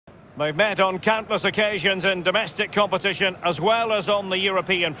They've met on countless occasions in domestic competition as well as on the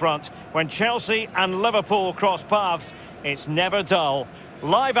European front. When Chelsea and Liverpool cross paths, it's never dull.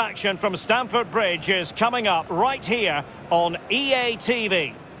 Live action from Stamford Bridge is coming up right here on EA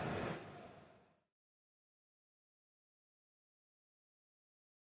TV.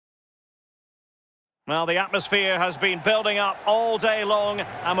 Well, the atmosphere has been building up all day long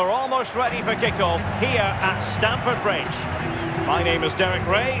and we're almost ready for kickoff here at Stamford Bridge. My name is Derek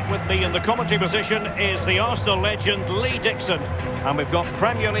Ray. With me in the commentary position is the Arsenal legend Lee Dixon. And we've got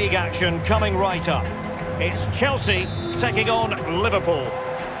Premier League action coming right up. It's Chelsea taking on Liverpool.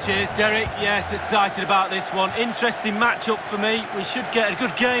 Cheers, Derek. Yes, excited about this one. Interesting match-up for me. We should get a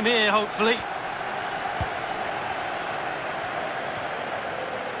good game here, hopefully.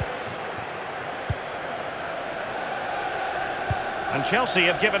 And Chelsea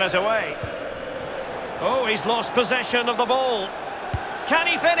have given us away. Oh, he's lost possession of the ball. Can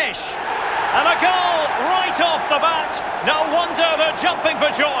he finish? And a goal right off the bat. No wonder they're jumping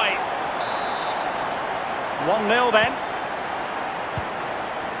for joy. 1-0 then.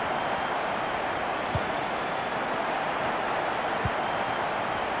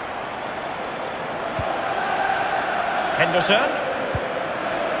 Henderson.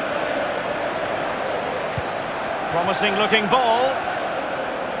 Promising looking ball.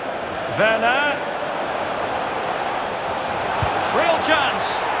 Werner. Real chance.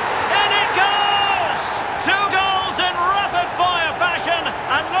 And it goes! 2 goals in rapid-fire fashion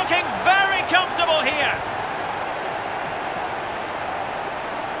and looking very comfortable here.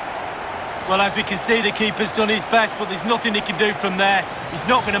 Well, as we can see, the keeper's done his best, but there's nothing he can do from there. He's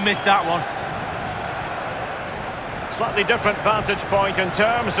not going to miss that one. Slightly different vantage point in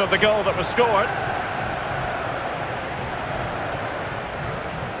terms of the goal that was scored.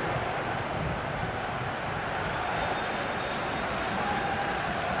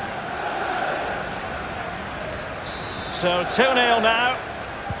 So 2-0 now.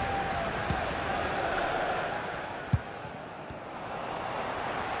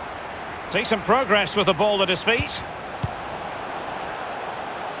 Decent progress with the ball at his feet.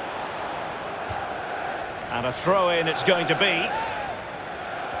 And a throw-in it's going to be.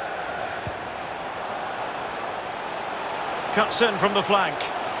 Cuts in from the flank.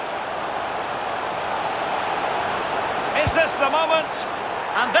 Is this the moment?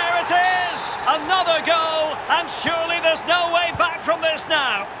 And there it is! Another goal! And surely there's no way back from this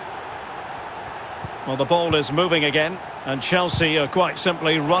now. Well, the ball is moving again, and Chelsea are quite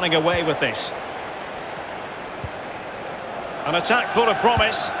simply running away with this. An attack full of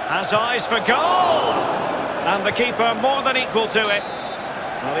promise, has eyes for goal! And the keeper more than equal to it.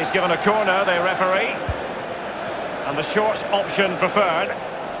 Well, he's given a corner, the referee. And the short option preferred.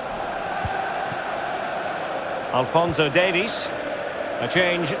 Alphonso Davies. A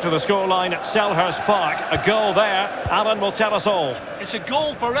change to the scoreline at Selhurst Park. A goal there. Alan will tell us all. It's a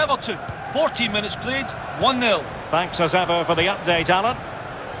goal for Everton. 14 minutes played, 1-0. Thanks as ever for the update, Alan.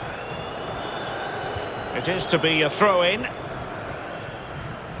 It is to be a throw-in.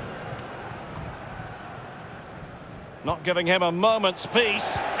 Not giving him a moment's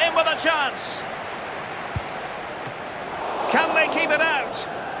peace. In with a chance. Can they keep it out?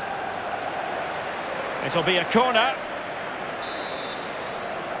 It'll be a corner.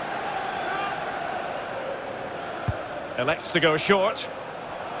 Elects to go short.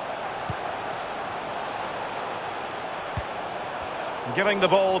 Giving the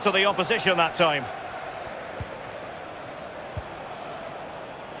ball to the opposition that time.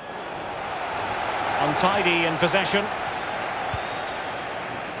 Untidy in possession.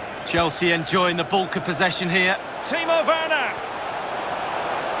 Chelsea enjoying the bulk of possession here. Timo Werner.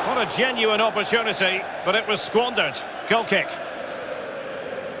 What a genuine opportunity, but it was squandered. Goal kick.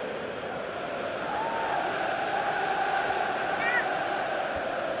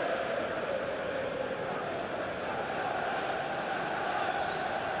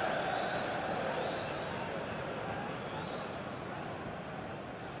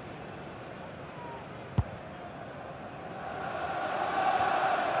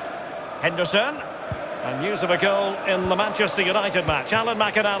 Henderson, and news of a goal in the Manchester United match. Alan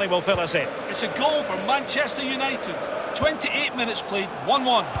McInally will fill us in. It's a goal for Manchester United. 28 minutes played,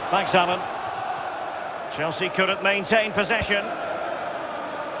 1-1. Thanks, Alan. Chelsea couldn't maintain possession.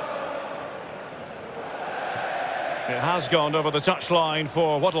 It has gone over the touchline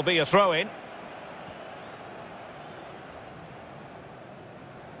for what will be a throw-in.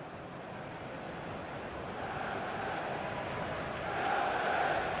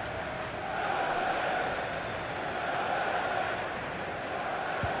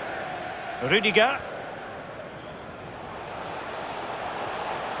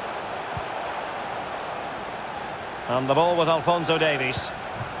 And the ball with Alphonso Davies.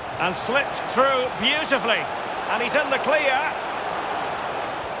 And slipped through beautifully. And he's in the clear.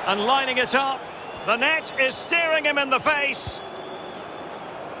 And lining it up. The net is staring him in the face.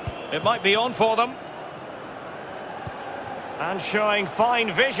 It might be on for them. And showing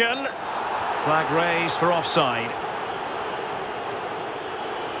fine vision. Flag raised for offside.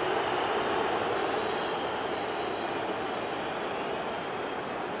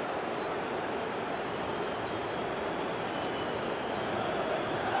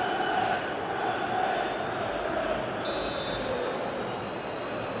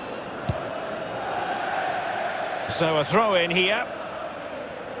 So a throw in here.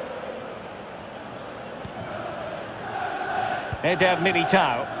 Eder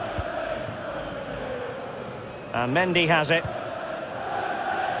Militao. And Mendy has it.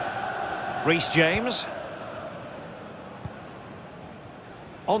 Reece James.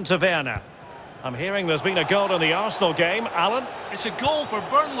 On to Werner. I'm hearing there's been a goal in the Arsenal game. Alan? It's a goal for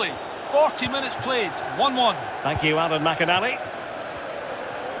Burnley. 40 minutes played, 1-1. Thank you, Alan McInally.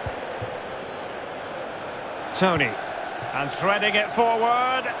 Tony. And threading it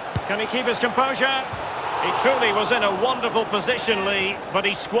forward. Can he keep his composure? He truly was in a wonderful position, Lee, but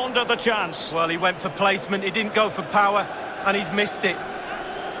he squandered the chance. Well, he went for placement, he didn't go for power, and he's missed it.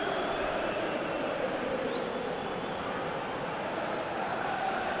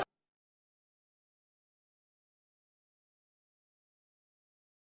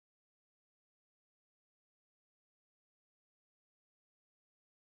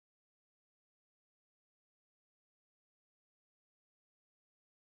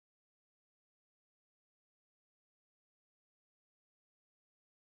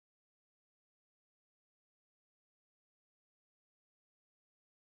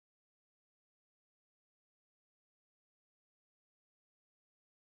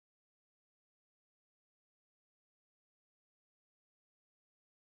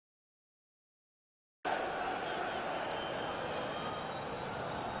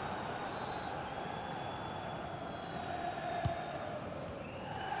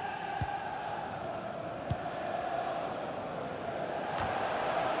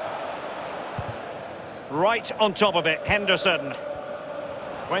 Right on top of it, Henderson.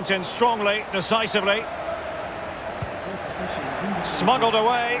 Went in strongly, decisively. Smuggled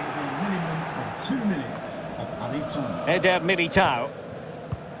away. Minimum of 2 minutes of added time. Eder Militao.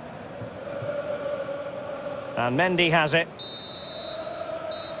 And Mendy has it.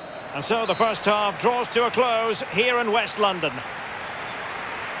 And so the first half draws to a close here in West London.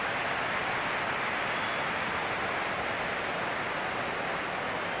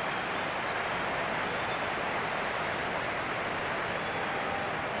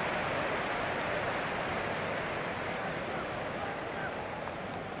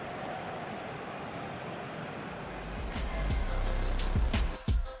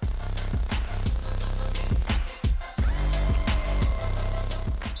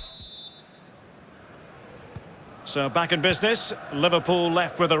 So back in business, Liverpool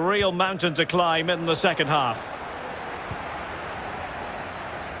left with a real mountain to climb in the second half.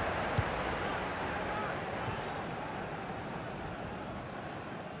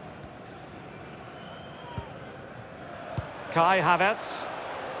 Kai Havertz.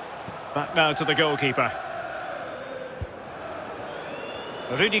 Back now to the goalkeeper.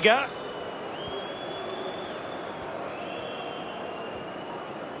 Rudiger.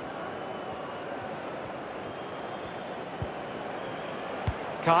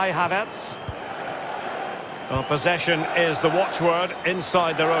 Kai Havertz. Well, possession is the watchword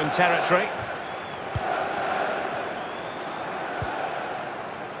inside their own territory.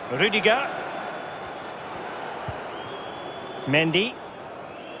 Rudiger. Mendy.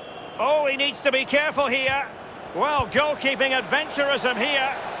 Oh, he needs to be careful here. Well, goalkeeping adventurism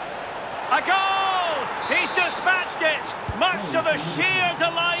here. A goal! He's dispatched it, much to the sheer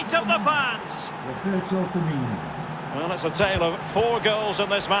delight of the fans. Roberto Firmino. Well, it's a tale of 4 goals in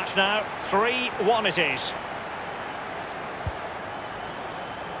this match now. 3-1 it is.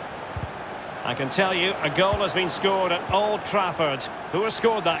 I can tell you, a goal has been scored at Old Trafford. Who has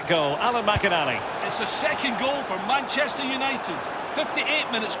scored that goal? Alan McInally. It's the second goal for Manchester United.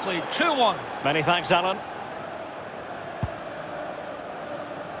 58 minutes played, 2-1. Many thanks, Alan.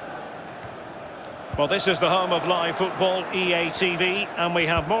 Well, this is the home of live football, EA TV, and we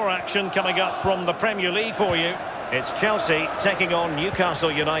have more action coming up from the Premier League for you. It's Chelsea taking on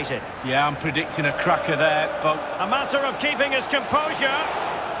Newcastle United. Yeah, I'm predicting a cracker there, but A matter of keeping his composure.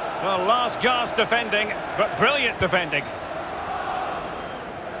 Well, last gasp defending, but brilliant defending.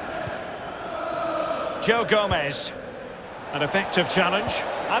 Joe Gomez. An effective challenge.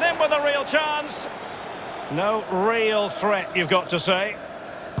 And in with a real chance. No real threat, you've got to say.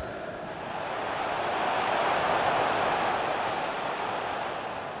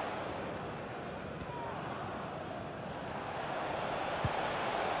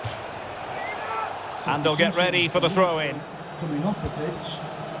 And they'll get ready for the throw-in. Coming off the pitch,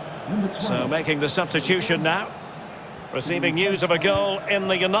 number 12. So making the substitution now. Receiving news of a goal in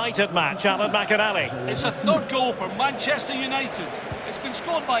the United match, Alan McInally. It's a third goal for Manchester United. It's been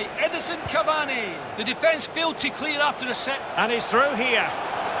scored by Edison Cavani. The defence failed to clear after a set. And he's through here.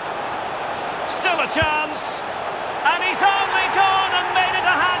 Still a chance. And he's only gone and made it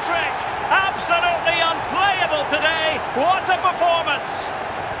a hat-trick. Absolutely unplayable today. What a performance.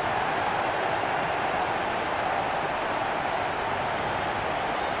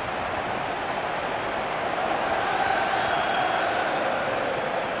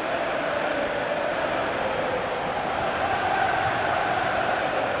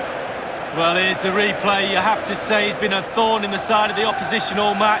 Well, here's the replay. You have to say he's been a thorn in the side of the opposition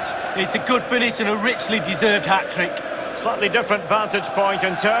all match. It's a good finish and a richly deserved hat-trick. Slightly different vantage point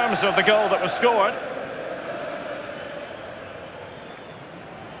in terms of the goal that was scored.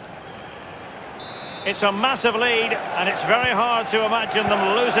 It's a massive lead, and it's very hard to imagine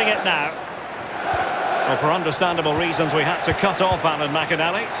them losing it now. Well, for understandable reasons, we had to cut off Alan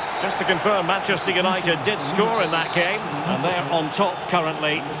McInally. Just to confirm, Manchester United did score in that game, and they're on top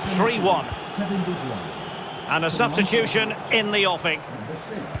currently, 3-1. And a substitution in the offing. Number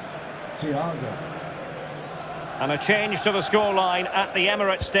 6, Thiago. And a change to the scoreline at the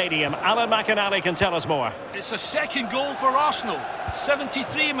Emirates Stadium. Alan McInally can tell us more. It's a second goal for Arsenal.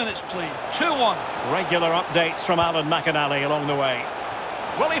 73 minutes played, 2-1. Regular updates from Alan McInally along the way.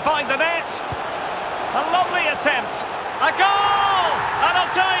 Will he find the net? A lovely attempt. A goal! And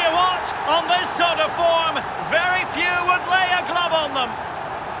I'll tell you what, on this sort of form, very few would lay a glove on them.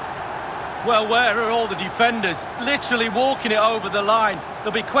 Well, where are all the defenders? Literally walking it over the line.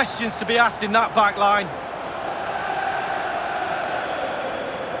 There'll be questions to be asked in that back line.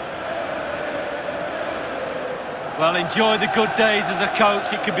 Well, enjoy the good days as a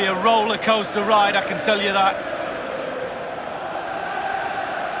coach. It can be a roller coaster ride, I can tell you that.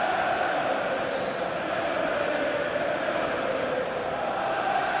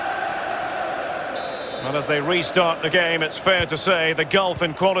 Well, as they restart the game, it's fair to say the gulf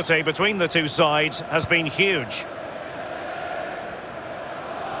in quality between the two sides has been huge.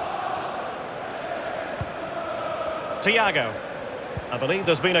 Thiago. I believe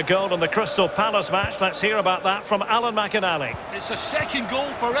there's been a goal in the Crystal Palace match. Let's hear about that from Alan McInally. It's a second goal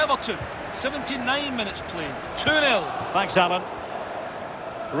for Everton. 79 minutes played, 2-0. Thanks, Alan.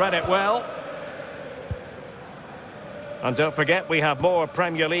 Read it well. And don't forget, we have more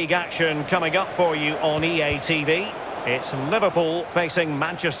Premier League action coming up for you on EA TV. It's Liverpool facing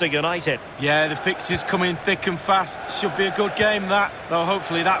Manchester United. Yeah, the fixtures coming thick and fast. Should be a good game, that. Though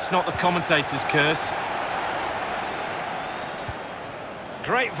hopefully that's not the commentator's curse.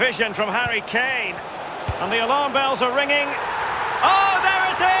 Great vision from Harry Kane. And the alarm bells are ringing. Oh, there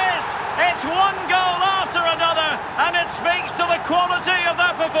it is! It's one goal after another, and it speaks to the quality of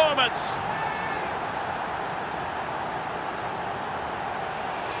that performance.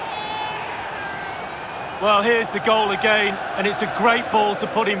 Well, here's the goal again, and it's a great ball to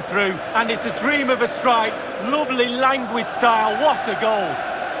put him through. And it's a dream of a strike. Lovely languid style. What a goal.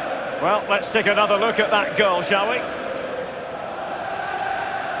 Well, let's take another look at that goal, shall we?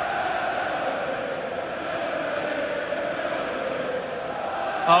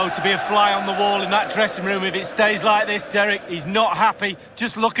 Oh, to be a fly on the wall in that dressing room if it stays like this, Derek. He's not happy.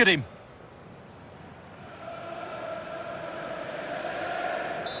 Just look at him.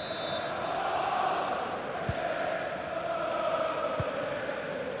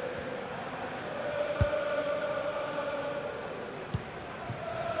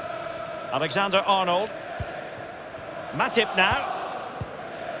 Alexander-Arnold. Matip now.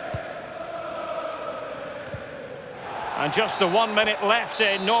 And just the 1 minute left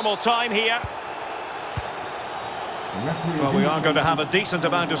in normal time here. Well, we are going to have a decent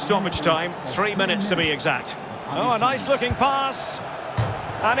amount of stoppage time. 3 minutes to be exact. Oh, a nice looking pass.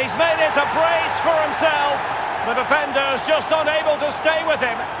 And he's made it a brace for himself. The defender's just unable to stay with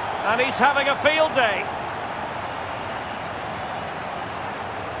him. And he's having a field day.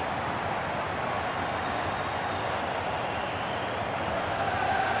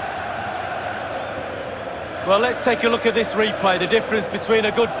 Well, let's take a look at this replay. The difference between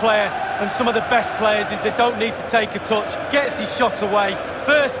a good player and some of the best players is they don't need to take a touch. Gets his shot away.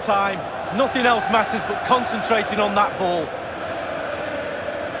 First time, nothing else matters but concentrating on that ball.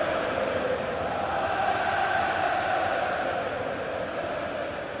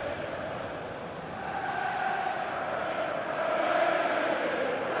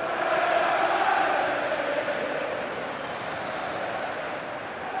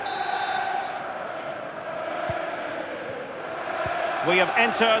 We have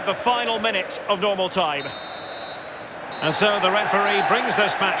entered the final minute of normal time. And so the referee brings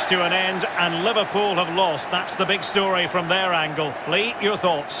this match to an end, and Liverpool have lost. That's the big story from their angle. Lee, your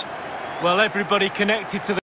thoughts? Well, everybody connected to the